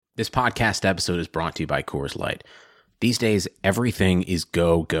This podcast episode is brought to you by Coors Light. These days, everything is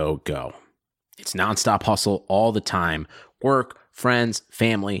go, go, go. It's nonstop hustle all the time. Work, friends,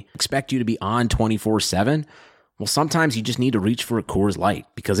 family expect you to be on 24/7. Well, sometimes you just need to reach for a Coors Light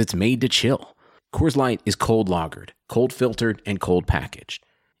because it's made to chill. Coors Light is cold lagered, cold filtered, and cold packaged.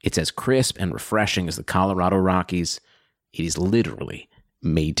 It's as crisp and refreshing as the Colorado Rockies. It is literally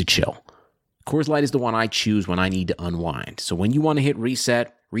made to chill. Coors Light is the one I choose when I need to unwind. So when you want to hit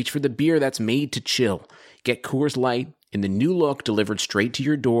reset, reach for the beer that's made to chill. Get Coors Light in the new look delivered straight to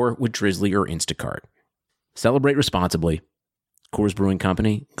your door with Drizzly or Instacart. Celebrate responsibly. Coors Brewing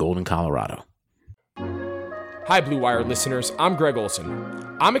Company, Golden, Colorado. Hi, Blue Wire listeners. I'm Greg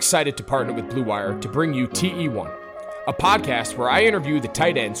Olson. I'm excited to partner with Blue Wire to bring you TE1, a podcast where I interview the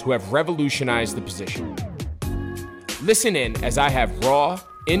tight ends who have revolutionized the position. Listen in as I have raw,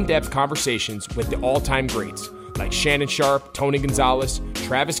 in-depth conversations with the all-time greats like Shannon Sharpe, Tony Gonzalez,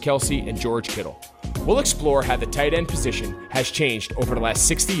 Travis Kelce, and George Kittle. We'll explore how the tight end position has changed over the last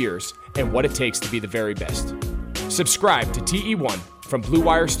 60 years and what it takes to be the very best. Subscribe to TE1 from Blue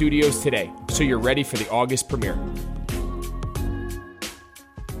Wire Studios today so you're ready for the August premiere.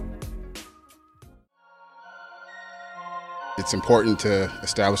 It's important to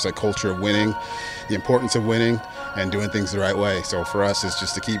establish that culture of winning, the importance of winning, and doing things the right way. So for us, it's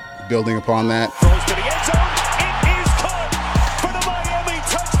just to keep building upon that. Throws to the end zone. It is caught for the Miami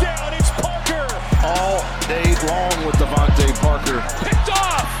touchdown. It's Parker. All day long with Devontae Parker. Picked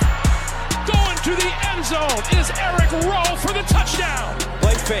off. Going to the end zone is Eric Rowe for the touchdown.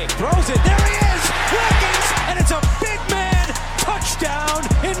 Play fake. Throws it. There he is. Wiggins. And it's a big man touchdown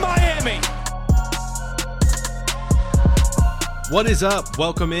in Miami. What is up?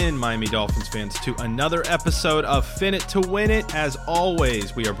 Welcome in, Miami Dolphins fans, to another episode of Fin It to Win It. As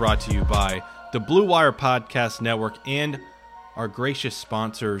always, we are brought to you by the Blue Wire Podcast Network and our gracious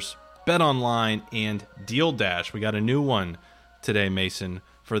sponsors, BetOnline and Deal Dash. We got a new one today, Mason,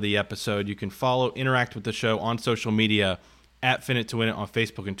 for the episode. You can follow, interact with the show on social media at Fin It to Win It on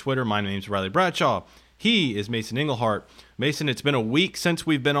Facebook and Twitter. My name's Riley Bradshaw. He is Mason Englehart. Mason, it's been a week since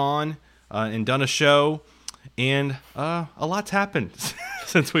we've been on and done a show. And a lot's happened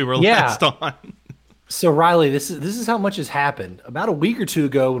since we were last on. So, Riley, this is how much has happened. About a week or two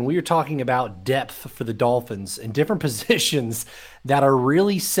ago, when we were talking about depth for the Dolphins and different positions that are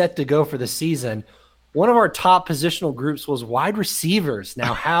really set to go for the season, one of our top positional groups was wide receivers.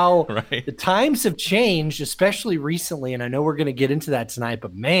 Now, how right. The times have changed, especially recently, and I know we're going to get into that tonight,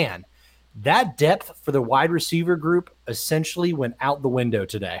 but man, that depth for the wide receiver group essentially went out the window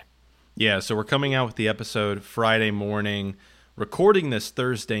today. Yeah, so we're coming out with the episode Friday morning, recording this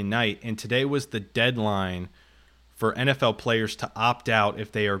Thursday night, and today was the deadline for NFL players to opt out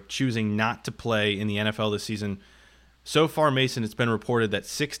if they are choosing not to play in the NFL this season. So far, Mason, it's been reported that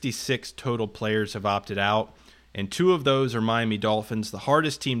 66 total players have opted out, and 2 of those are Miami Dolphins. The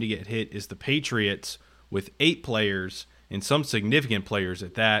hardest team to get hit is the Patriots with 8 players, and some significant players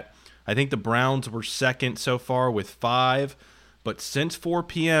at that. I think the Browns were second so far with 5. But since 4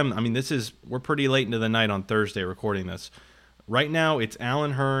 p.m., we're pretty late into the night on Thursday recording this. Right now, it's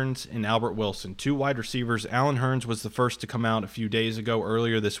Allen Hurns and Albert Wilson, 2 wide receivers. Allen Hurns was the first to come out a few days ago,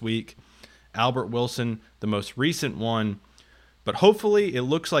 earlier this week. Albert Wilson, the most recent one. But hopefully, it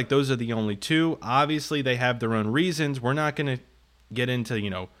looks like those are the only 2. Obviously, they have their own reasons. We're not going to get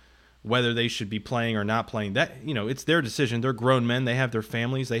into, whether they should be playing or not playing. That, it's their decision. They're grown men. They have their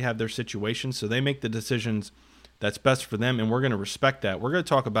families. They have their situations. So they make the decisions that's best for them, and we're going to respect that. We're going to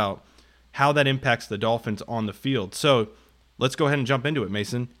talk about how that impacts the Dolphins on the field. So let's go ahead and jump into it,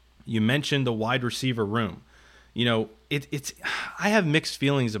 Mason. You mentioned the wide receiver room. I have mixed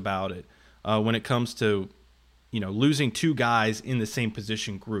feelings about it when it comes to, losing 2 guys in the same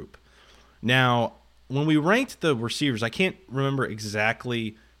position group. Now, when we ranked the receivers, I can't remember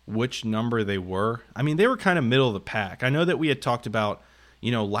exactly which number they were. They were kind of middle of the pack. I know that we had talked about,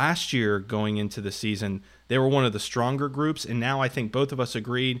 last year going into the season, they were one of the stronger groups, and now I think both of us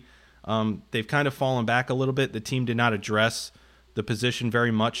agreed they've kind of fallen back a little bit. The team did not address the position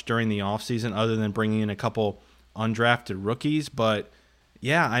very much during the offseason other than bringing in a couple undrafted rookies. But,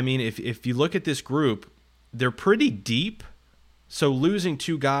 yeah, if you look at this group, they're pretty deep, so losing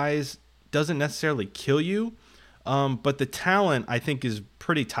 2 guys doesn't necessarily kill you. But the talent, I think, is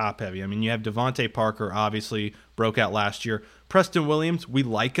pretty top-heavy. You have Devontae Parker, obviously, broke out last year. Preston Williams, we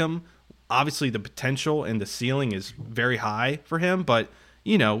like him. Obviously, the potential and the ceiling is very high for him, but,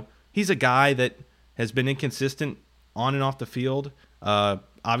 he's a guy that has been inconsistent on and off the field.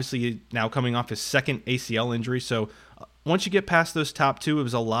 Obviously, now coming off his second ACL injury. So once you get past those top 2, it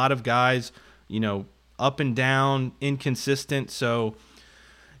was a lot of guys, up and down, inconsistent. So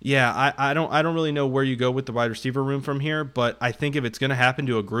Yeah, I don't really know where you go with the wide receiver room from here, but I think if it's going to happen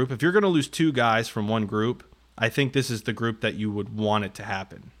to a group, if you're going to lose 2 guys from one group, I think this is the group that you would want it to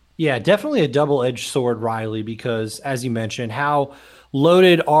happen. Yeah, definitely a double-edged sword, Riley, because as you mentioned, how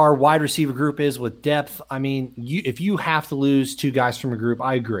loaded our wide receiver group is with depth. I mean, if you have to lose 2 guys from a group,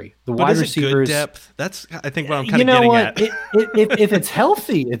 I agree. The but wide is receivers, it good depth? That's I think what I'm kind of getting at. If it's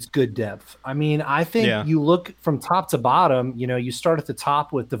healthy, it's good depth. I mean, I think you look from top to bottom. You start at the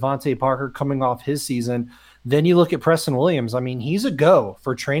top with Devontae Parker coming off his season. Then you look at Preston Williams. I mean, he's a go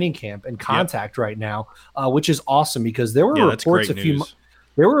for training camp and contact right now, which is awesome because there were reports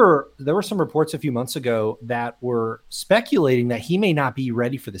There were some reports a few months ago that were speculating that he may not be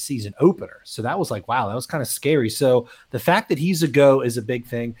ready for the season opener. So that was like, wow, that was kind of scary. So the fact that he's a go is a big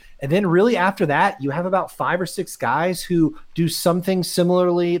thing. And then really after that, you have about 5 or 6 guys who do something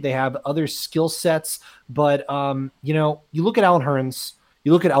similarly. They have other skill sets, but you look at Allen Hurns,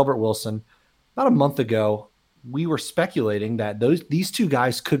 you look at Albert Wilson. About a month ago, we were speculating that these 2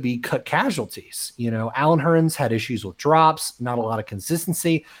 guys could be cut casualties. Allen Hurns had issues with drops, not a lot of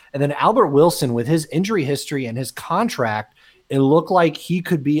consistency. And then Albert Wilson, with his injury history and his contract, it looked like he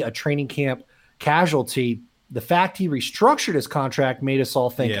could be a training camp casualty. The fact he restructured his contract made us all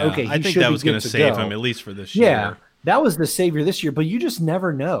think, okay, I think that was going to save him, at least for this year. Yeah, that was the savior this year. But you just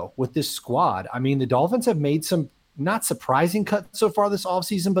never know with this squad. I mean, the Dolphins have made some not surprising cut so far this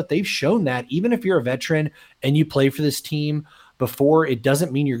offseason, but they've shown that even if you're a veteran and you play for this team before, it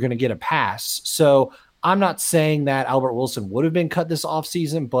doesn't mean you're going to get a pass. So I'm not saying that Albert Wilson would have been cut this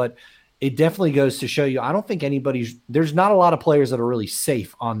offseason, but it definitely goes to show you, I don't think there's not a lot of players that are really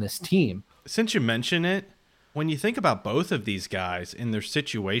safe on this team. Since you mention it, when you think about both of these guys in their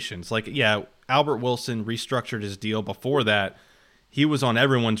situations, Albert Wilson restructured his deal before that. He was on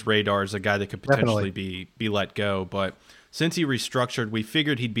everyone's radar as a guy that could potentially be let go. But since he restructured, we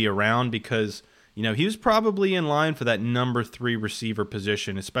figured he'd be around because, he was probably in line for that number 3 receiver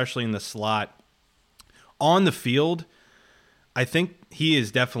position, especially in the slot. On the field, I think he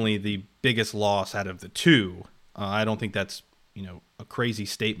is definitely the biggest loss out of the 2. I don't think that's, a crazy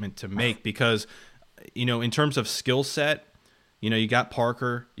statement to make because, in terms of skill set, you got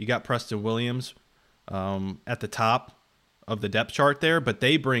Parker, you got Preston Williams at the top of the depth chart there, but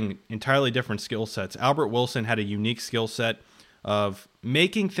they bring entirely different skill sets. Albert Wilson had a unique skill set of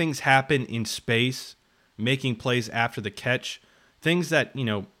making things happen in space, making plays after the catch, things that,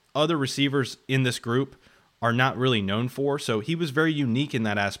 other receivers in this group are not really known for. So he was very unique in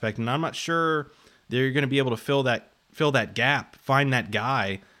that aspect, and I'm not sure they're going to be able to fill that gap, find that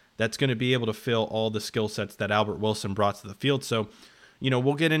guy that's going to be able to fill all the skill sets that Albert Wilson brought to the field. So,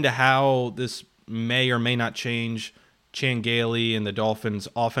 we'll get into how this may or may not change Chan Gailey and the Dolphins'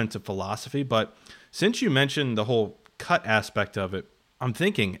 offensive philosophy. But since you mentioned the whole cut aspect of it, I'm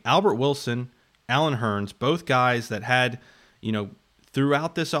thinking Albert Wilson, Allen Hurns, both guys that had,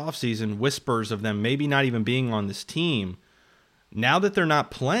 throughout this offseason, whispers of them maybe not even being on this team. Now that they're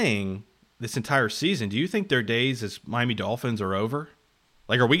not playing this entire season, do you think their days as Miami Dolphins are over?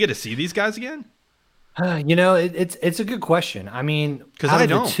 Are we going to see these guys again? It's a good question. I mean, because I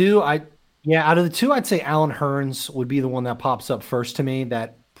don't. Out of the 2, I'd say Allen Hurns would be the one that pops up first to me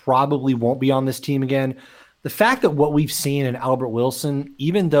that probably won't be on this team again. The fact that what we've seen in Albert Wilson,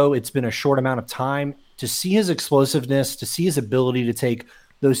 even though it's been a short amount of time, to see his explosiveness, to see his ability to take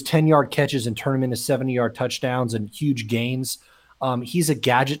those 10-yard catches and turn them into 70-yard touchdowns and huge gains, he's a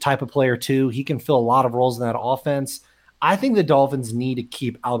gadget type of player too. He can fill a lot of roles in that offense. I think the Dolphins need to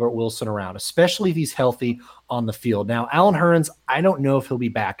keep Albert Wilson around, especially if he's healthy on the field. Now, Allen Hurns, I don't know if he'll be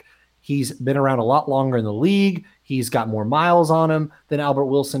back. He's been around a lot longer in the league. He's got more miles on him than Albert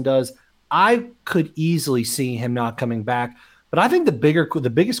Wilson does. I could easily see him not coming back. But I think the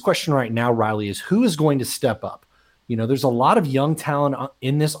biggest question right now, Riley, is who is going to step up? There's a lot of young talent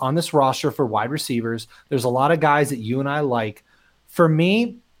on this roster for wide receivers. There's a lot of guys that you and I like. For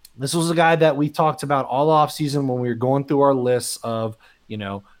me, this was a guy that we talked about all offseason when we were going through our lists of,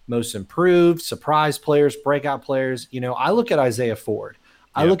 most improved, surprise players, breakout players. I look at Isaiah Ford.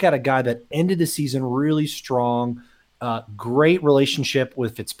 I look at a guy that ended the season really strong, great relationship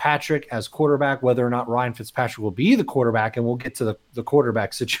with Fitzpatrick as quarterback, whether or not Ryan Fitzpatrick will be the quarterback, and we'll get to the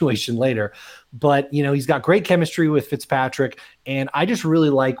quarterback situation later. But, he's got great chemistry with Fitzpatrick, and I just really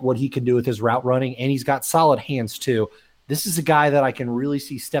like what he can do with his route running, and he's got solid hands too. This is a guy that I can really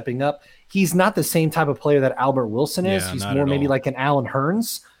see stepping up. He's not the same type of player that Albert Wilson is. He's more maybe like an Allen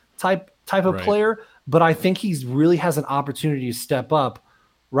Hurns type of player, but I think he really has an opportunity to step up.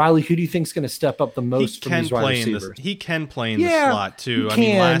 Riley, who do you think is going to step up the most from these wide receivers? He can play in the slot too. I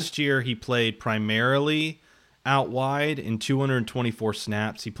mean, last year he played primarily out wide in 224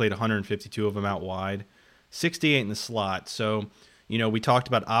 snaps. He played 152 of them out wide, 68 in the slot. So, we talked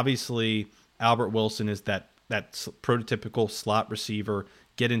about, obviously, Albert Wilson is that prototypical slot receiver.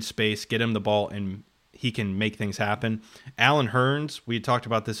 Get in space, get him the ball, and he can make things happen. Allen Hurns, we had talked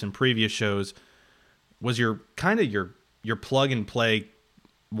about this in previous shows, was your plug and play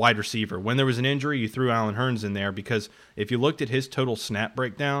wide receiver. When there was an injury, you threw Allen Hurns in there, because if you looked at his total snap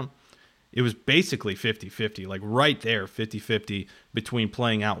breakdown, it was basically 50-50, like right there, 50-50 between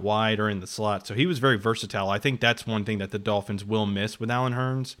playing out wide or in the slot. So he was very versatile. I think that's one thing that the Dolphins will miss with Allen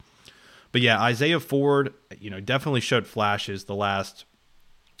Hurns. But yeah, Isaiah Ford, definitely showed flashes the last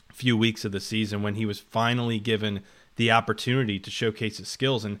few weeks of the season when he was finally given the opportunity to showcase his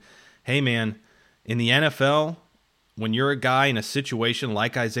skills. And hey, man, in the NFL, when you're a guy in a situation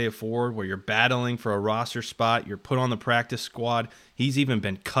like Isaiah Ford, where you're battling for a roster spot, you're put on the practice squad, he's even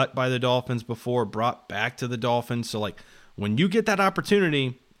been cut by the Dolphins before, brought back to the Dolphins. So, when you get that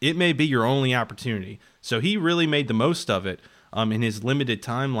opportunity, it may be your only opportunity. So he really made the most of it in his limited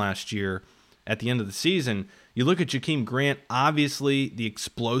time last year at the end of the season. You look at Jakeem Grant, obviously the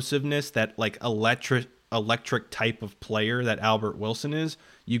explosiveness, that electric type of player that Albert Wilson is.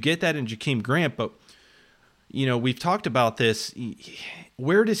 You get that in Jakeem Grant, but we've talked about this.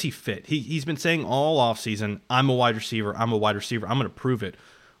 Where does he fit? He's been saying all offseason, I'm a wide receiver, I'm going to prove it.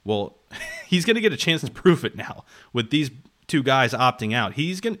 Well, he's going to get a chance to prove it now with these two guys opting out.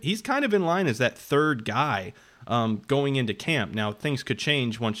 He's kind of in line as that third guy going into camp. Now, things could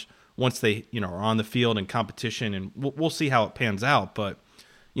change once they are on the field in competition, and we'll see how it pans out. But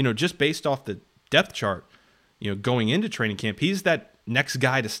just based off the depth chart, going into training camp, he's that next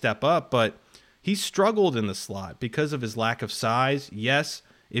guy to step up. But he's struggled in the slot because of his lack of size. Yes,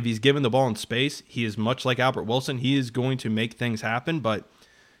 if he's given the ball in space, he is much like Albert Wilson. He is going to make things happen, but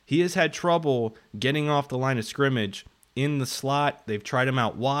he has had trouble getting off the line of scrimmage in the slot. They've tried him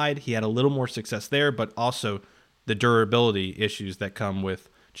out wide. He had a little more success there, but also the durability issues that come with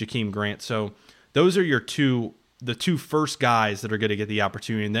Jakeem Grant. So those are the two first guys that are going to get the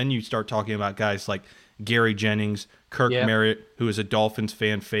opportunity. And then you start talking about guys like Gary Jennings, Kirk Merritt, who is a Dolphins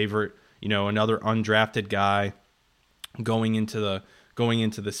fan favorite, another undrafted guy going into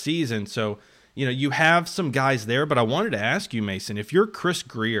the season. So, you have some guys there, but I wanted to ask you, Mason, if you're Chris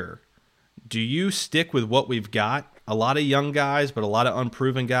Grier, do you stick with what we've got? A lot of young guys, but a lot of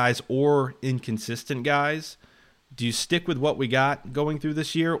unproven guys or inconsistent guys. Do you stick with what we got going through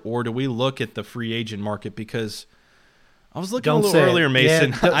this year, or do we look at the free agent market? Because I was looking a little earlier,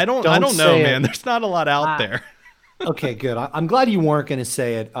 Mason. Yeah, I don't know, man. There's not a lot out there. Okay, good. I'm glad you weren't going to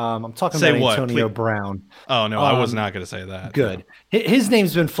say it. I'm talking about Antonio Brown. Oh, no, I was not going to say that. Good. No. His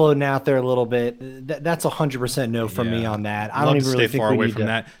name's been floating out there a little bit. That's 100% no from me on that. I don't even really think far away from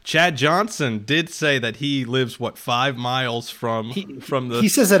that. Chad Johnson did say that he lives 5 miles from the. He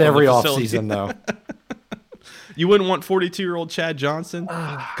says that every offseason, though. You wouldn't want 42-year-old Chad Johnson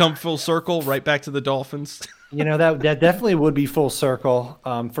come full circle right back to the Dolphins. That definitely would be full circle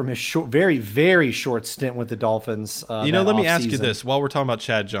from his very, very short stint with the Dolphins. Let me ask you this while we're talking about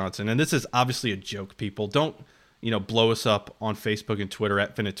Chad Johnson, and this is obviously a joke, people. Don't, blow us up on Facebook and Twitter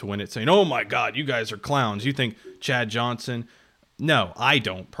at Finit to Win It saying, oh my God, you guys are clowns. You think Chad Johnson? No, I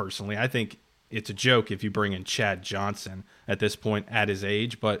don't personally. I think it's a joke if you bring in Chad Johnson at this point at his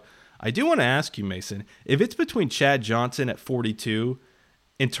age. But I do want to ask you, Mason, if it's between Chad Johnson at 42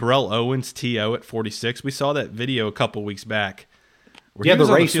 and Terrell Owens, T.O. at 46. We saw that video a couple weeks back. The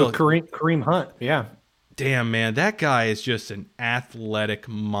race with Kareem Hunt. Yeah. Damn, man, that guy is just an athletic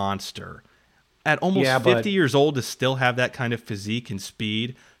monster. At almost 50 years old to still have that kind of physique and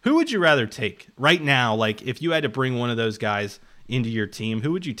speed. Who would you rather take right now? Like, if you had to bring one of those guys into your team,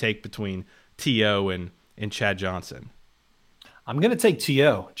 who would you take between T.O. and Chad Johnson? I'm going to take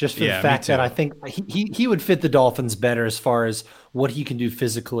T.O. just for the fact that I think he would fit the Dolphins better as far as what he can do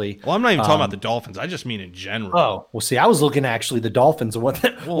physically. Well, I'm not even talking about the Dolphins. I just mean in general. Oh, well, see, I was looking at actually the Dolphins and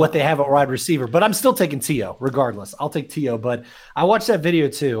what they have at wide receiver, but I'm still taking T.O. regardless. I'll take T.O., but I watched that video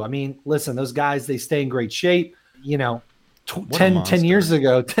too. I mean, listen, those guys, they stay in great shape. 10 years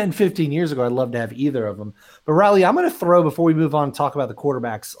ago, 10, 15 years ago, I'd love to have either of them. But Riley, I'm going to throw, before we move on and talk about the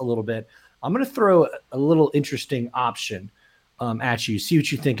quarterbacks a little bit, I'm going to throw a little interesting option at you, see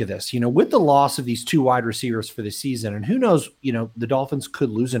what you think of this. With the loss of these two wide receivers for the season, and who knows, the Dolphins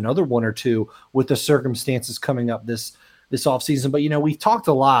could lose another one or two with the circumstances coming up this offseason. But, we've talked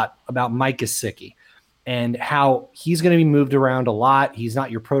a lot about Mike Gesicki and how he's going to be moved around a lot. He's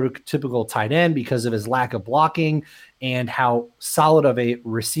not your prototypical tight end because of his lack of blocking and how solid of a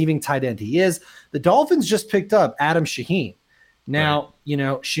receiving tight end he is. The Dolphins just picked up Adam Shaheen. Now,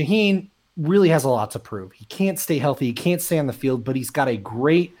 Shaheen, really has a lot to prove. He can't stay healthy. He can't stay on the field, but he's got a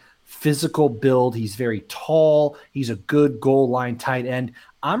great physical build. He's very tall. He's a good goal line tight end.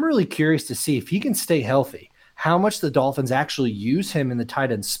 I'm really curious to see if he can stay healthy, how much the Dolphins actually use him in the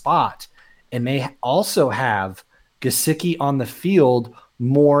tight end spot, and may also have Gesicki on the field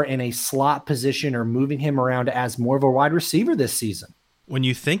more in a slot position or moving him around as more of a wide receiver this season. When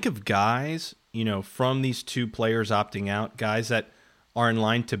you think of guys, from these two players opting out, guys that are in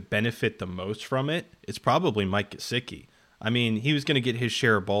line to benefit the most from it, it's probably Mike Gesicki. I mean, he was going to get his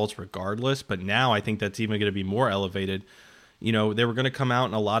share of balls regardless, but now I think that's even going to be more elevated. They were going to come out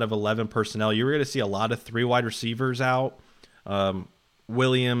in a lot of 11 personnel. You were going to see a lot of 3 wide receivers out,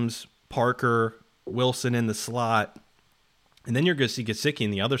 Williams, Parker, Wilson in the slot, and then you're going to see Gesicki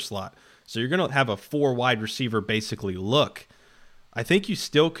in the other slot. So you're going to have a 4 wide receiver basically look. I think you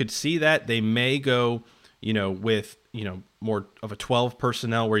still could see that. They may go, with, more of a 12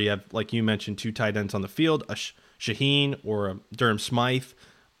 personnel where you have, like you mentioned, 2 tight ends on the field, a Shaheen or a Durham Smythe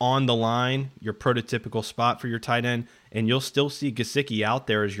on the line, your prototypical spot for your tight end, and you'll still see Gesicki out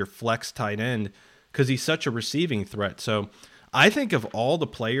there as your flex tight end because he's such a receiving threat. So I think of all the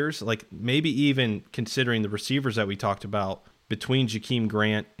players, like maybe even considering the receivers that we talked about between Jakeem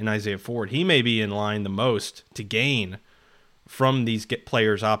Grant and Isaiah Ford, he may be in line the most to gain from these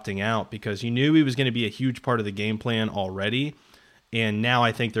players opting out because you knew he was going to be a huge part of the game plan already. And now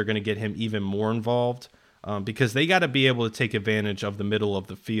I think they're going to get him even more involved because they got to be able to take advantage of the middle of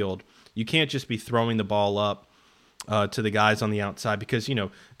the field. You can't just be throwing the ball up to the guys on the outside because,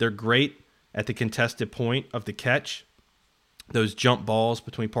 they're great at the contested point of the catch, those jump balls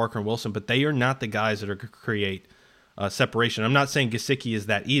between Parker and Wilson, but they are not the guys that are going to create separation. I'm not saying Gesicki is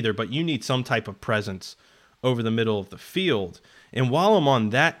that either, but you need some type of presence over the middle of the field. And while I'm on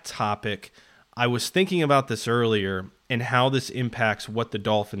that topic, I was thinking about this earlier and how this impacts what the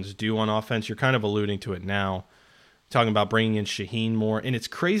Dolphins do on offense. You're kind of alluding to it now, talking about bringing in Shaheen more. And it's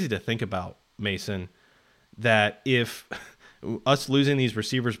crazy to think about, Mason, that if us losing these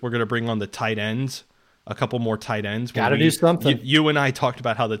receivers, we're going to bring on the tight ends, a couple more tight ends. Got to do something. You and I talked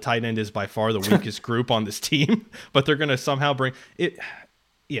about how the tight end is by far the weakest group on this team, but they're going to somehow bring it.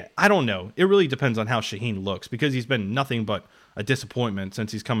 Yeah, I don't know. It really depends on how Shaheen looks because he's been nothing but a disappointment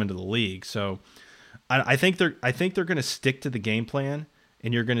since he's come into the league. So I think they're going to stick to the game plan,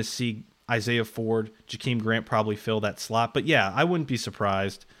 and you're going to see Isaiah Ford, Jakeem Grant probably fill that slot. But yeah, I wouldn't be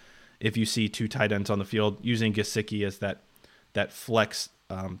surprised if you see 2 tight ends on the field using Gesicki as that flex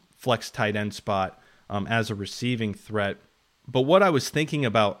tight end spot as a receiving threat. But what I was thinking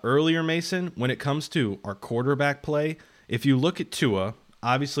about earlier, Mason, when it comes to our quarterback play, if you look at Tua.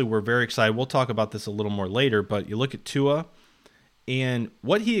 Obviously, we're very excited. We'll talk about this a little more later, but you look at Tua and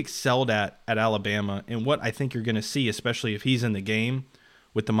what he excelled at Alabama and what I think you're going to see, especially if he's in the game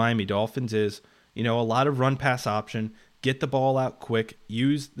with the Miami Dolphins, is, a lot of run-pass option, get the ball out quick,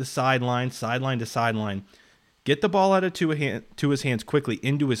 use the sideline to sideline, get the ball out of Tua's hands quickly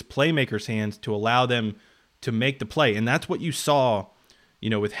into his playmakers' hands to allow them to make the play. And that's what you saw,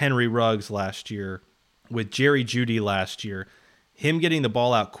 with Henry Ruggs last year, with Jerry Jeudy last year. Him getting the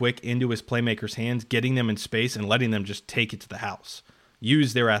ball out quick into his playmakers' hands, getting them in space, and letting them just take it to the house.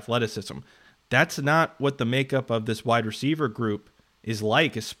 Use their athleticism. That's not what the makeup of this wide receiver group is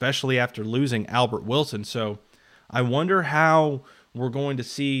like, especially after losing Albert Wilson. So I wonder how we're going to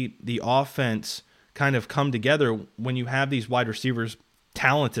see the offense kind of come together when you have these wide receivers,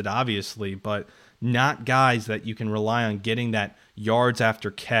 talented obviously, but not guys that you can rely on getting that yards after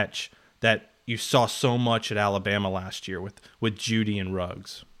catch that you saw so much at Alabama last year with Jeudy and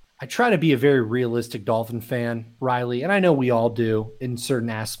Ruggs. I try to be a very realistic Dolphin fan, Riley, and I know we all do in certain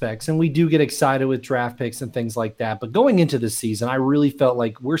aspects, and we do get excited with draft picks and things like that. But going into the season, I really felt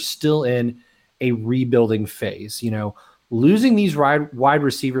like we're still in a rebuilding phase. Losing these wide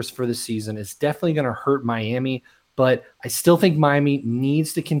receivers for the season is definitely going to hurt Miami, but I still think Miami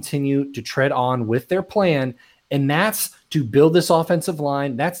needs to continue to tread on with their plan, and that's to build this offensive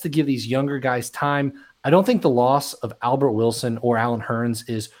line. That's to give these younger guys time. I don't think the loss of Albert Wilson or Allen Hurns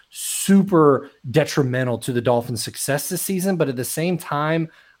is super detrimental to the Dolphins' success this season, but at the same time,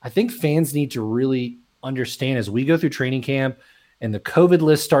 I think fans need to really understand as we go through training camp and the COVID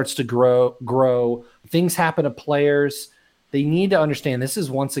list starts to grow, things happen to players. They need to understand this is,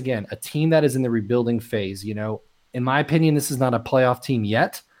 once again, a team that is in the rebuilding phase. In my opinion, this is not a playoff team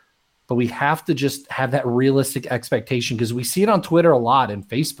yet, but we have to just have that realistic expectation because we see it on Twitter a lot and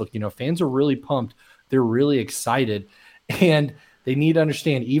Facebook. Fans are really pumped. They're really excited. And they need to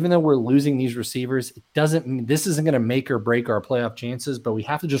understand, even though we're losing these receivers, this isn't going to make or break our playoff chances, but we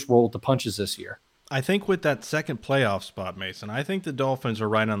have to just roll with the punches this year. I think with that second playoff spot, Mason, I think the Dolphins are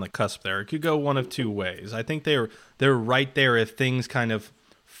right on the cusp there. It could go one of two ways. I think they're right there if things kind of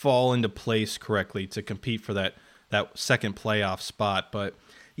fall into place correctly to compete for that second playoff spot. But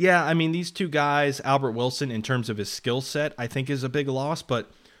yeah, I mean, these two guys, Albert Wilson, in terms of his skill set, I think is a big loss. But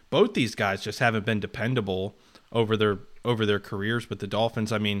both these guys just haven't been dependable over their careers with the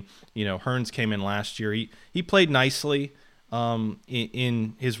Dolphins. I mean, Hearns came in last year. He played nicely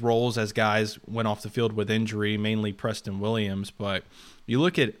in his roles as guys went off the field with injury, mainly Preston Williams. But you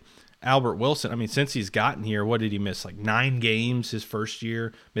look at Albert Wilson, I mean, since he's gotten here, what did he miss? Like 9 games his first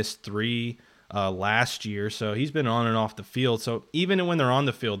year, missed 3 last year. So he's been on and off the field. So even when they're on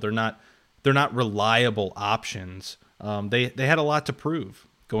the field, they're not reliable options. They had a lot to prove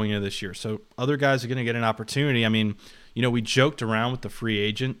going into this year. So other guys are going to get an opportunity. I mean, we joked around with the free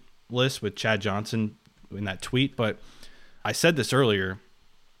agent list with Chad Johnson in that tweet, but I said this earlier,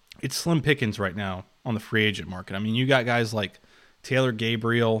 it's slim pickings right now on the free agent market. I mean, you got guys like Taylor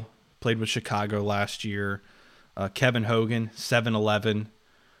Gabriel, played with Chicago last year, Kevin Hogan, 7-11.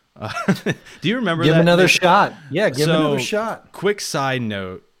 Do you remember that? Give him another shot. Yeah, give him another shot. Quick side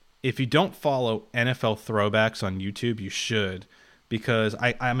note, if you don't follow NFL Throwbacks on YouTube, you should, because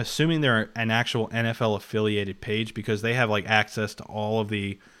I'm assuming they're an actual NFL affiliated page because they have like access to all of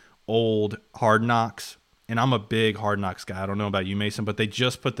the old Hard Knocks. And I'm a big Hard Knocks guy. I don't know about you, Mason, but they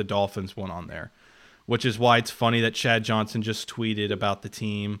just put the Dolphins one on there, which is why it's funny that Chad Johnson just tweeted about the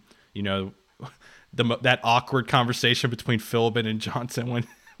team. That awkward conversation between Philbin and Johnson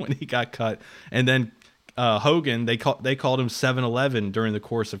when he got cut, and then Hogan they called him 7-11 during the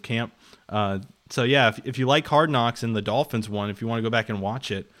course of camp. So yeah, if you like Hard Knocks and the Dolphins one, if you want to go back and watch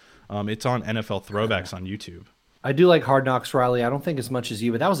it, it's on NFL Throwbacks on YouTube. I do like Hard Knocks, Riley. I don't think as much as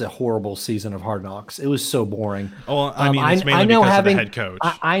you, but that was a horrible season of Hard Knocks. It was so boring. Oh, I mean, it's mainly because of the head coach.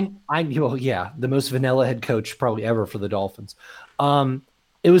 Well, yeah, the most vanilla head coach probably ever for the Dolphins.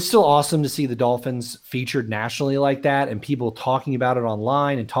 It was still awesome to see the Dolphins featured nationally like that and people talking about it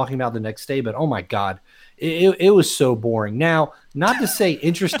online and talking about it the next day. But, oh, my God, it was so boring. Now, not to say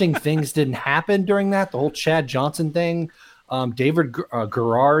interesting things didn't happen during that, the whole Chad Johnson thing. David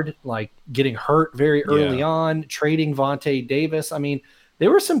Garrard, like getting hurt very early on, trading Vontae Davis. I mean, there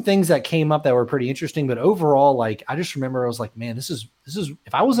were some things that came up that were pretty interesting, but overall, like I just remember I was like, man, this is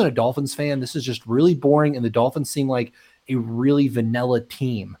if I wasn't a Dolphins fan, this is just really boring. And the Dolphins seem like a really vanilla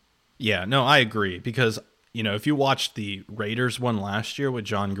team. Yeah, no, I agree because, if you watched the Raiders one last year with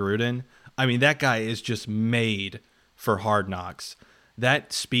John Gruden, I mean, that guy is just made for Hard Knocks.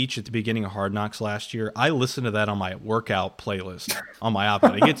 That speech at the beginning of Hard Knocks last year, I listened to that on my workout playlist on my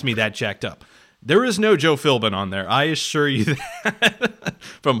iPod. It gets me that jacked up. There is no Joe Philbin on there. I assure you that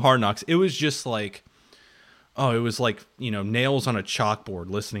from Hard Knocks. It was just like, it was like, nails on a chalkboard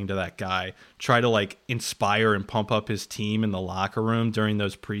listening to that guy try to like inspire and pump up his team in the locker room during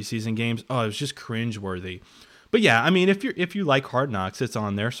those preseason games. Oh, it was just cringeworthy. But yeah, I mean, if you like Hard Knocks, it's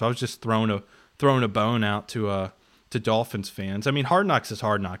on there. So I was just throwing a bone out to Dolphins fans. I mean, Hard Knocks is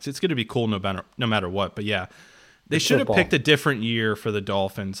Hard Knocks. It's going to be cool no matter what. But yeah, they should have picked a different year for the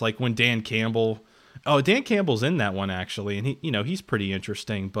Dolphins. Like when Dan Campbell's in that one actually, and he's pretty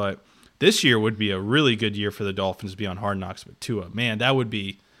interesting. But this year would be a really good year for the Dolphins to be on Hard Knocks with Tua. Man, that would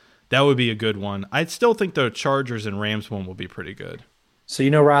be a good one. I still think the Chargers and Rams one will be pretty good. So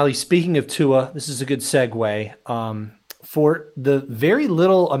Riley, speaking of Tua, this is a good segue. For the very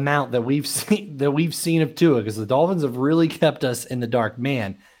little amount that we've seen of Tua, because the Dolphins have really kept us in the dark,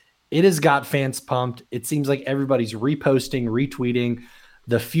 man, it has got fans pumped. It seems like everybody's reposting, retweeting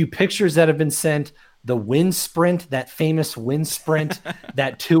the few pictures that have been sent, the wind sprint, that famous wind sprint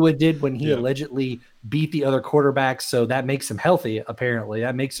that Tua did when he allegedly beat the other quarterbacks. So that makes him healthy, apparently.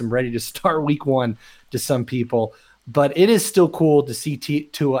 That makes him ready to start week 1 to some people. But it is still cool to see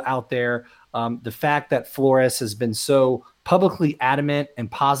Tua out there. The fact that Flores has been so publicly adamant and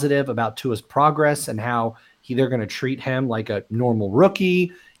positive about Tua's progress and how they're going to treat him like a normal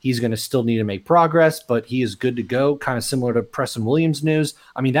rookie. He's going to still need to make progress, but he is good to go, kind of similar to Preston Williams news.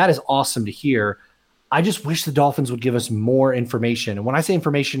 I mean, that is awesome to hear. I just wish the Dolphins would give us more information. And when I say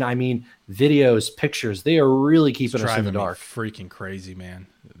information, I mean videos, pictures. They are really keeping us in the dark. Freaking crazy, man.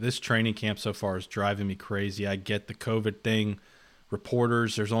 This training camp so far is driving me crazy. I get the COVID thing.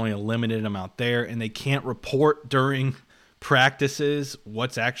 Reporters, there's only a limited amount there, and they can't report during practices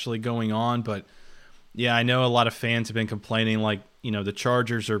what's actually going on. But yeah, I know a lot of fans have been complaining, like, the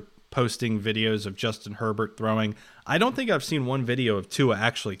Chargers are posting videos of Justin Herbert throwing. I don't think I've seen one video of Tua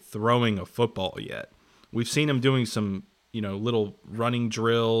actually throwing a football yet. We've seen him doing some, little running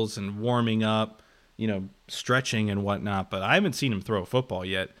drills and warming up, stretching and whatnot, but I haven't seen him throw a football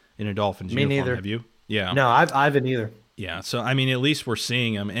yet. in a Dolphins Me uniform. neither. Have you? Yeah. No, I haven't either. Yeah. So, I mean, at least we're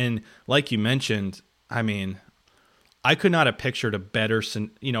seeing him. And like you mentioned, I mean, I could not have pictured a better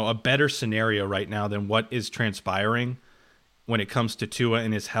scenario right now than what is transpiring when it comes to Tua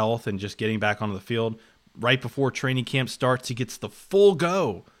and his health and just getting back onto the field. Right before training camp starts, he gets the full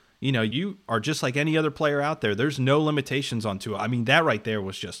go. You know, you are just like any other player out there. There's no limitations on Tua. I mean, that right there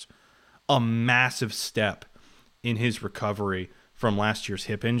was just a massive step in his recovery from last year's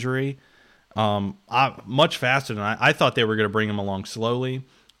hip injury. Much faster than I thought they were going to bring him along slowly.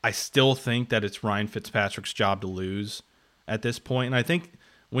 I still think that it's Ryan Fitzpatrick's job to lose at this point. And I think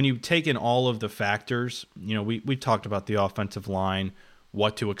when you take in all of the factors, you know, we talked about the offensive line,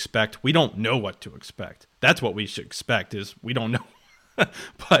 what to expect. We don't know what to expect. That's what we should expect, is we don't know.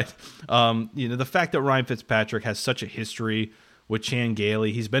 But, you know, the fact that Ryan Fitzpatrick has such a history with Chan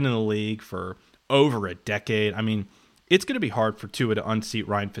Gailey, he's been in the league for over a decade. I mean, it's going to be hard for Tua to unseat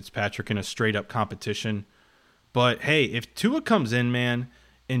Ryan Fitzpatrick in a straight-up competition. But, hey, if Tua comes in, man,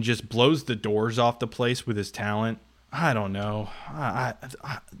 and just blows the doors off the place with his talent, I don't know.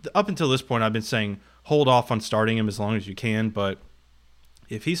 Up until this point, I've been saying hold off on starting him as long as you can. But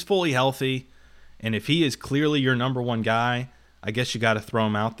if he's fully healthy and if he is clearly your number one guy, I guess you got to throw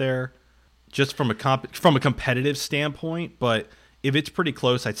him out there just from a competitive standpoint. But if it's pretty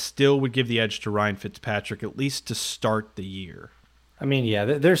close, I still would give the edge to Ryan Fitzpatrick, at least to start the year. I mean, yeah,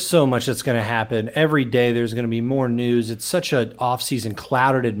 there's so much that's going to happen. Every day there's going to be more news. It's such an offseason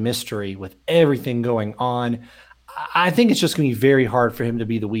clouded mystery with everything going on. I think it's just going to be very hard for him to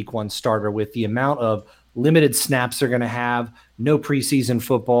be the week one starter with the amount of limited snaps they're going to have, no preseason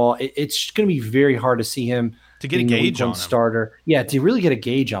football. It's going to be very hard to see him to get a gauge on him. Starter. Yeah, to really get a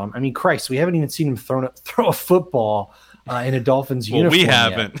gauge on him. I mean, Christ, we haven't even seen him throw a football in a Dolphins uniform. We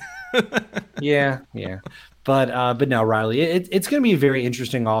haven't. Yeah. But no, Riley, it's going to be a very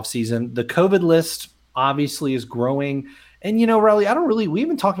interesting offseason. The COVID list obviously is growing. And, you know, Riley, we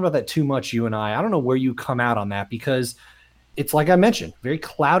haven't talked about that too much, you and I. I don't know where you come out on that, because it's like I mentioned, very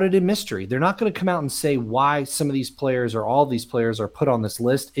clouded in mystery. They're not going to come out and say why some of these players or all of these players are put on this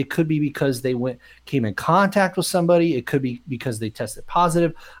list. It could be because they came in contact with somebody. It could be because they tested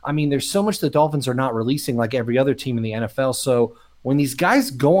positive. I mean, there's so much the Dolphins are not releasing like every other team in the NFL. So when these guys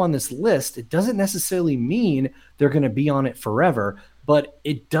go on this list, it doesn't necessarily mean they're going to be on it forever. But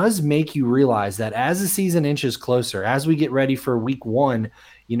it does make you realize that as the season inches closer, as we get ready for week one,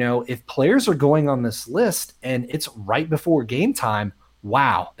 you know, if players are going on this list and it's right before game time,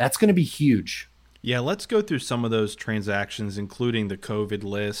 wow, that's going to be huge. Yeah, let's go through some of those transactions, including the COVID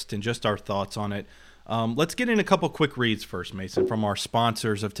list and just our thoughts on it. Let's get in a couple quick reads first, Mason, from our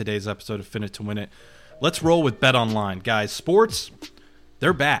sponsors of today's episode of Fin It to Win It. Let's roll with BetOnline. Guys, sports,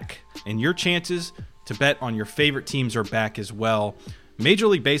 they're back, and your chances to bet on your favorite teams are back as well. Major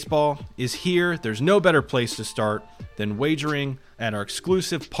League Baseball is here. There's no better place to start than wagering at our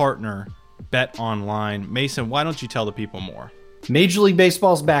exclusive partner, BetOnline. Mason, why don't you tell the people more? Major League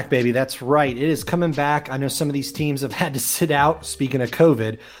Baseball's back, baby. That's right. It is coming back. I know some of these teams have had to sit out, speaking of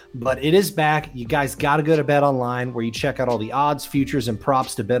COVID, but it is back. You guys got to go to BetOnline, where you check out all the odds, futures, and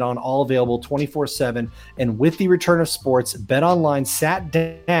props to bet on, all available 24/7. And with the return of sports, BetOnline sat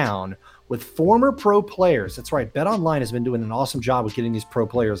down with former pro players. That's right. BetOnline has been doing an awesome job with getting these pro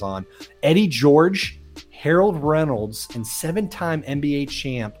players on. Eddie George, Harold Reynolds, and 7-time NBA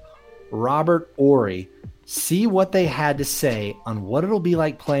champ Robert Horry. See what they had to say on what it'll be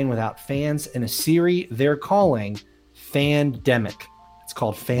like playing without fans in a series they're calling Fandemic. It's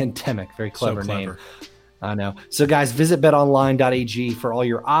called Fandemic. Very clever name. I know. So, guys, visit betonline.ag for all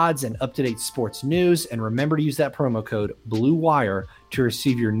your odds and up-to-date sports news. And remember to use that promo code BLUEWIRE to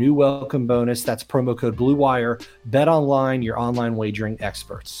receive your new welcome bonus. That's promo code BLUEWIRE. BetOnline, your online wagering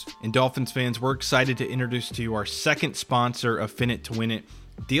experts. And Dolphins fans, we're excited to introduce to you our second sponsor of Fin It to Win It,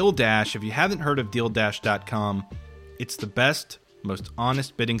 Deal Dash. If you haven't heard of DealDash.com, it's the best, most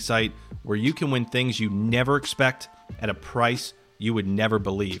honest bidding site where you can win things you never expect at a price you would never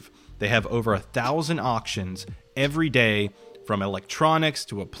believe. They have over 1,000 auctions every day, from electronics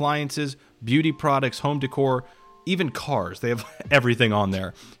to appliances, beauty products, home decor, even cars. They have everything on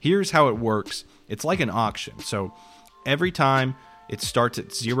there. Here's how it works. It's like an auction. So every time it starts at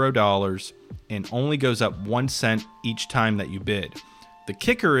 $0 and only goes up 1 cent each time that you bid. The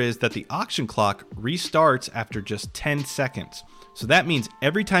kicker is that the auction clock restarts after just 10 seconds. So that means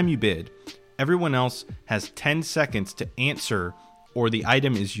every time you bid, everyone else has 10 seconds to answer, or the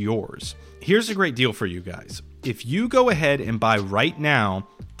item is yours. Here's a great deal for you guys. If you go ahead and buy right now,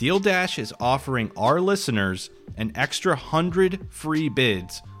 Deal Dash is offering our listeners an extra 100 free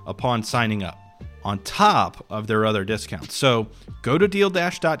bids upon signing up. on top of their other discounts. So go to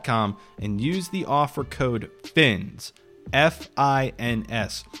DealDash.com and use the offer code FINS,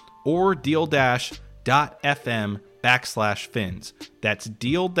 FINS, or DealDash.fm/fins. That's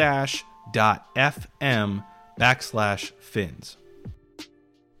DealDash.fm/fins.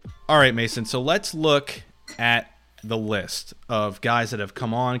 All right, Mason, so let's look at the list of guys that have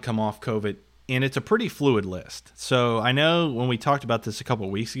come on, come off COVID, and it's a pretty fluid list. So I know when we talked about this a couple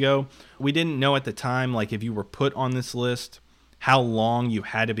of weeks ago, we didn't know at the time, like if you were put on this list, how long you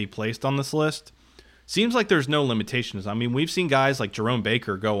had to be placed on this list. Seems like there's no limitations. I mean, we've seen guys like Jerome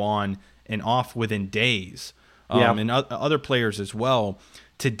Baker go on and off within days, and other players as well.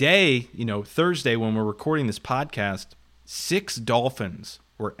 Today, Thursday, when we're recording this podcast, 6 Dolphins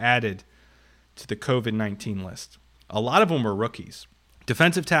were added to the COVID-19 list. A lot of them were rookies.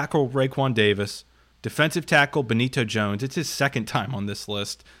 Defensive tackle Raekwon Davis, defensive tackle Benito Jones. It's his second time on this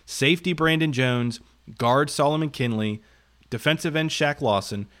list. Safety Brandon Jones, guard Solomon Kinley, defensive end Shaq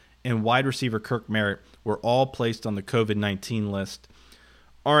Lawson, and wide receiver Kirk Merritt were all placed on the COVID-19 list.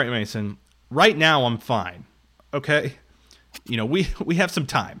 All right, Mason, right now I'm fine, okay? We have some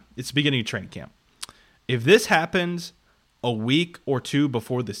time. It's the beginning of training camp. If this happens a week or two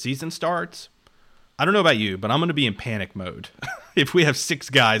before the season starts, I don't know about you, but I'm going to be in panic mode if we have 6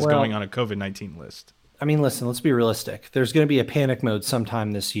 guys going on a COVID-19 list. I mean, listen, let's be realistic. There's going to be a panic mode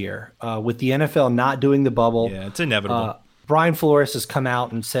sometime this year. With the NFL not doing the bubble. Yeah, it's inevitable. Brian Flores has come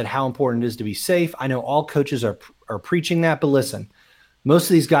out and said how important it is to be safe. I know all coaches are preaching that, but listen, most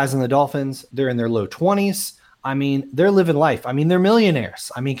of these guys on the Dolphins, they're in their low 20s. I mean, they're living life. I mean, they're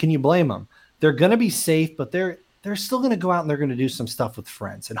millionaires. I mean, can you blame them? They're going to be safe, but they're still going to go out and they're going to do some stuff with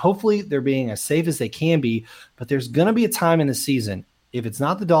friends. And hopefully they're being as safe as they can be. But there's going to be a time in the season, if it's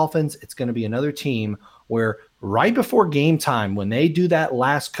not the Dolphins, it's going to be another team where right before game time, when they do that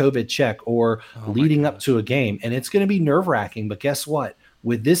last COVID check or leading up to a game, and it's going to be nerve-wracking. But guess what?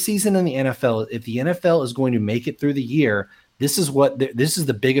 With this season in the NFL, if the NFL is going to make it through the year, this is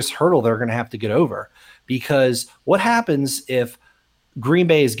the biggest hurdle they're going to have to get over. Because what happens if Green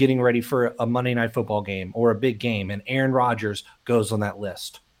Bay is getting ready for a Monday Night Football game or a big game, and Aaron Rodgers goes on that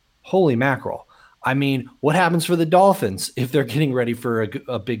list? Holy mackerel. I mean, what happens for the Dolphins if they're getting ready for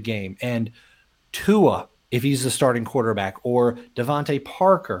a big game? And Tua, if he's the starting quarterback, or Devontae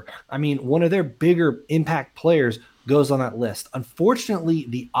Parker, I mean, one of their bigger impact players goes on that list. Unfortunately,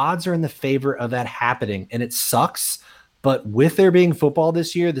 the odds are in the favor of that happening, and it sucks. But with there being football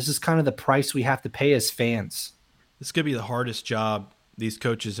this year, this is kind of the price we have to pay as fans. This could be the hardest job these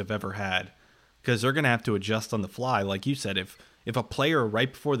coaches have ever had, because they're going to have to adjust on the fly. Like you said, if a player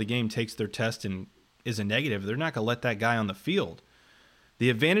right before the game takes their test and is a negative, they're not going to let that guy on the field. The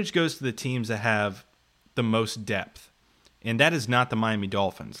advantage goes to the teams that have the most depth, and that is not the Miami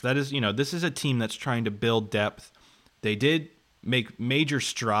Dolphins. That is, this is a team that's trying to build depth. They did make major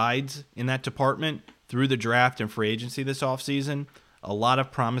strides in that department through the draft and free agency this offseason. A lot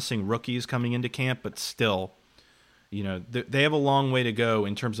of promising rookies coming into camp, but still, they have a long way to go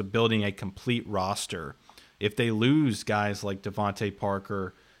in terms of building a complete roster. If they lose guys like Devontae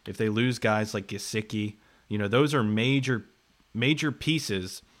Parker, if they lose guys like Gesicki, those are major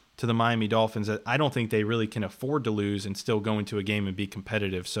pieces to the Miami Dolphins that I don't think they really can afford to lose and still go into a game and be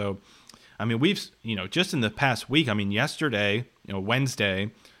competitive. So, I mean, we've, just in the past week, yesterday,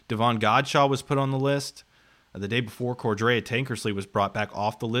 Wednesday, Devon Godshaw was put on the list. The day before, Cordrea Tankersley was brought back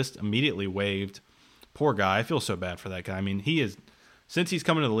off the list, immediately waived. Poor guy. I feel so bad for that guy. I mean, since he's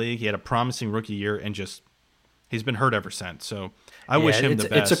come into the league, he had a promising rookie year and he's been hurt ever since. So I wish him the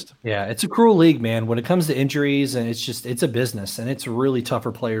best. It's a cruel league, man. When it comes to injuries, and it's a business, and it's really tough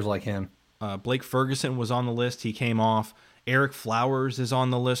for players like him. Blake Ferguson was on the list. He came off. Eric Flowers is on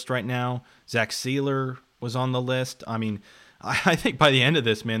the list right now. Zach Sealer was on the list. I mean, I think by the end of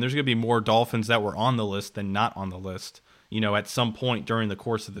this, man, there's going to be more Dolphins that were on the list than not on the list, at some point during the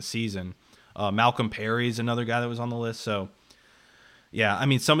course of the season. Malcolm Perry is another guy that was on the list. So, yeah, I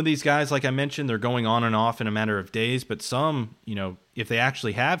mean, some of these guys, like I mentioned, they're going on and off in a matter of days, but some, if they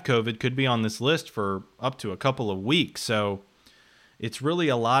actually have COVID, could be on this list for up to a couple of weeks. So it's really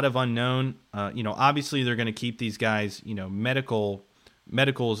a lot of unknown. Obviously they're going to keep these guys,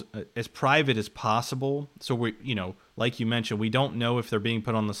 medicals as private as possible. So we, like you mentioned, we don't know if they're being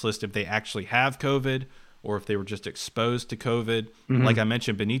put on this list if they actually have COVID or if they were just exposed to COVID. Mm-hmm. Like I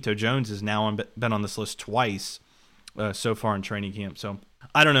mentioned, Benito Jones has now been on this list twice so far in training camp. So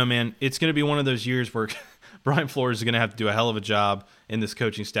I don't know, man. It's going to be one of those years where Brian Flores is going to have to do a hell of a job in this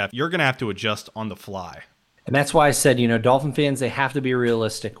coaching staff. You're going to have to adjust on the fly. And that's why I said, Dolphin fans, they have to be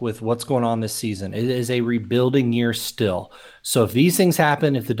realistic with what's going on this season. It is a rebuilding year still. So if these things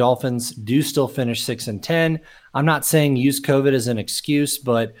happen, if the Dolphins do still finish 6-10, I'm not saying use COVID as an excuse,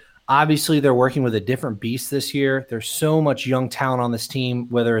 but obviously they're working with a different beast this year. There's so much young talent on this team,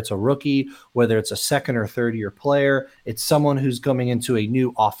 whether it's a rookie, whether it's a second or third year player. It's someone who's coming into a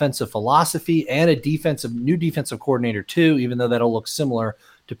new offensive philosophy and a new defensive coordinator too, even though that'll look similar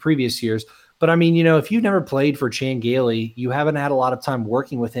to previous years. But I mean, if you've never played for Chan Gailey, you haven't had a lot of time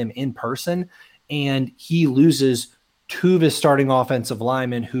working with him in person, and he loses two of his starting offensive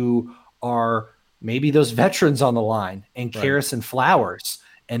linemen who are maybe those veterans on the line, and Karras and Flowers.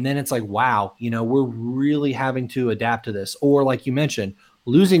 And then it's like, wow, we're really having to adapt to this. Or like you mentioned,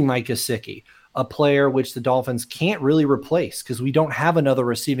 losing Mike Gesicki, a player which the Dolphins can't really replace because we don't have another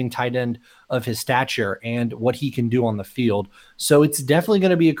receiving tight end of his stature and what he can do on the field. So it's definitely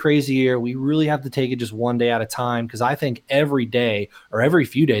going to be a crazy year. We really have to take it just one day at a time, because I think every day, or every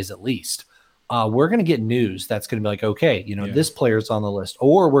few days at least, we're going to get news that's going to be like, okay, this player's on the list,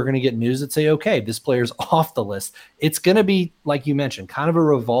 or we're going to get news that say, okay, this player's off the list. It's going to be, like you mentioned, kind of a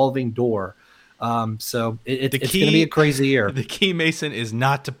revolving door. So it's going to be a crazy year. The key, Mason, is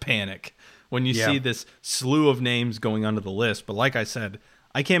not to panic when you see this slew of names going onto the list. But like I said,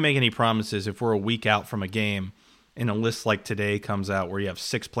 I can't make any promises if we're a week out from a game and a list like today comes out where you have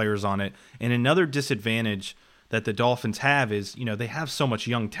 6 players on it. And another disadvantage that the Dolphins have is, they have so much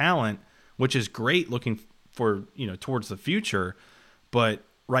young talent, which is great looking for, towards the future. But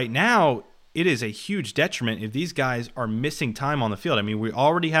right now, it is a huge detriment if these guys are missing time on the field. I mean, we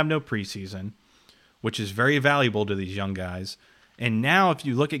already have no preseason, which is very valuable to these young guys. And now if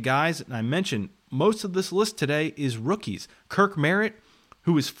you look at guys, and I mentioned most of this list today is rookies. Kirk Merritt,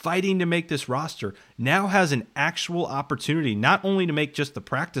 who is fighting to make this roster, now has an actual opportunity not only to make just the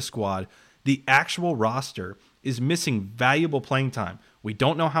practice squad, the actual roster is missing valuable playing time. We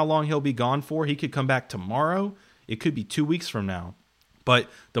don't know how long he'll be gone for. He could come back tomorrow. It could be 2 weeks from now. But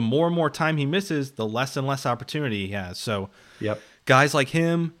the more and more time he misses, the less and less opportunity he has. So guys like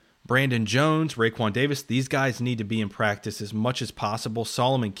him, Brandon Jones, Raekwon Davis, these guys need to be in practice as much as possible.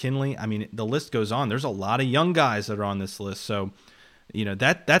 Solomon Kinley, I mean, the list goes on. There's a lot of young guys that are on this list. So,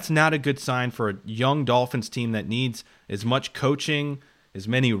 that's not a good sign for a young Dolphins team that needs as much coaching, as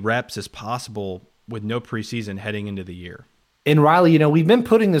many reps as possible with no preseason heading into the year. And Riley, we've been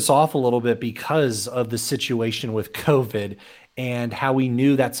putting this off a little bit because of the situation with COVID and how we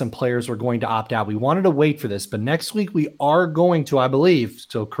knew that some players were going to opt out. We wanted to wait for this, but next week we are going to, I believe,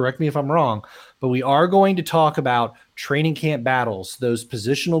 so correct me if I'm wrong, but we are going to talk about training camp battles, those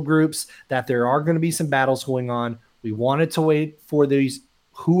positional groups, that there are going to be some battles going on. We wanted to wait for these,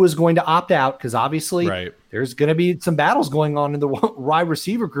 who is going to opt out, because obviously there's going to be some battles going on in the wide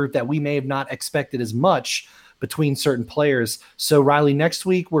receiver group that we may have not expected as much between certain players. So Riley, next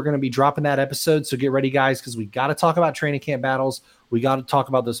week we're going to be dropping that episode. So get ready, guys, because we got to talk about training camp battles. We got to talk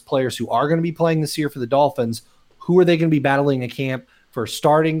about those players who are going to be playing this year for the Dolphins. Who are they going to be battling in camp for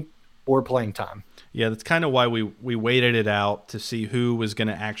starting or playing time? Yeah, that's kind of why we waited it out to see who was going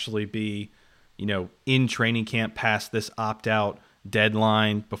to actually be, in training camp past this opt-out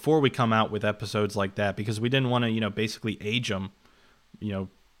deadline before we come out with episodes like that, because we didn't want to, basically age them,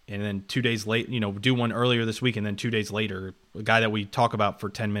 and then 2 days late, do one earlier this week, and then 2 days later, a guy that we talk about for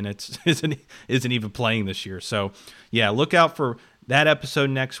 10 minutes isn't even playing this year. So, yeah, look out for that episode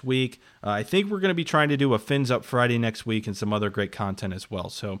next week. I think we're going to be trying to do a Fins Up Friday next week and some other great content as well.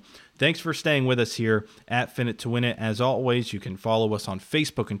 So, thanks for staying with us here at Fin It to Win It. As always, you can follow us on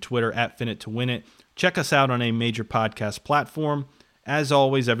Facebook and Twitter at Fin It to Win It. Check us out on a major podcast platform. As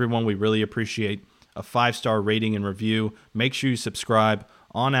always, everyone, we really appreciate a 5-star rating and review. Make sure you subscribe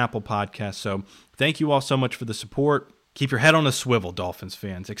on Apple Podcasts. So thank you all so much for the support. Keep your head on a swivel, Dolphins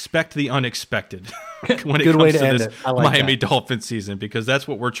fans. Expect the unexpected when it comes to this Miami Dolphins season, because that's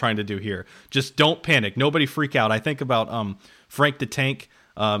what we're trying to do here. Just don't panic. Nobody freak out. I think about Frank the Tank,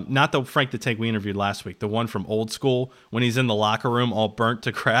 not the Frank the Tank we interviewed last week, the one from Old School, when he's in the locker room all burnt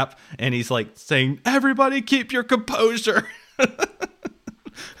to crap, and he's like saying, everybody keep your composure.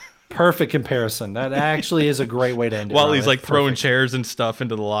 Perfect comparison. That actually is a great way to end it. While he's like throwing chairs and stuff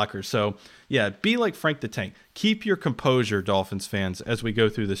into the locker. So, yeah, be like Frank the Tank. Keep your composure, Dolphins fans, as we go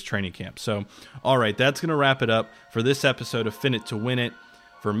through this training camp. So, all right, that's going to wrap it up for this episode of Fin It to Win It.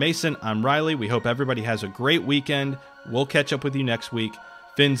 For Mason, I'm Riley. We hope everybody has a great weekend. We'll catch up with you next week.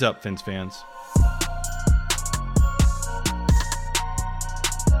 Fins up, Fins fans.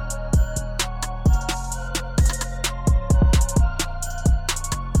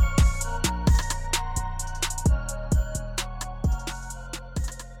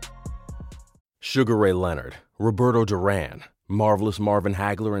 Sugar Ray Leonard, Roberto Duran, Marvelous Marvin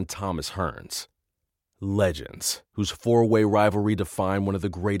Hagler, and Thomas Hearns. Legends, whose four-way rivalry defined one of the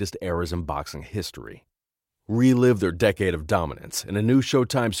greatest eras in boxing history. Relive their decade of dominance in a new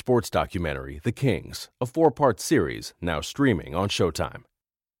Showtime sports documentary, The Kings, a 4-part series now streaming on Showtime.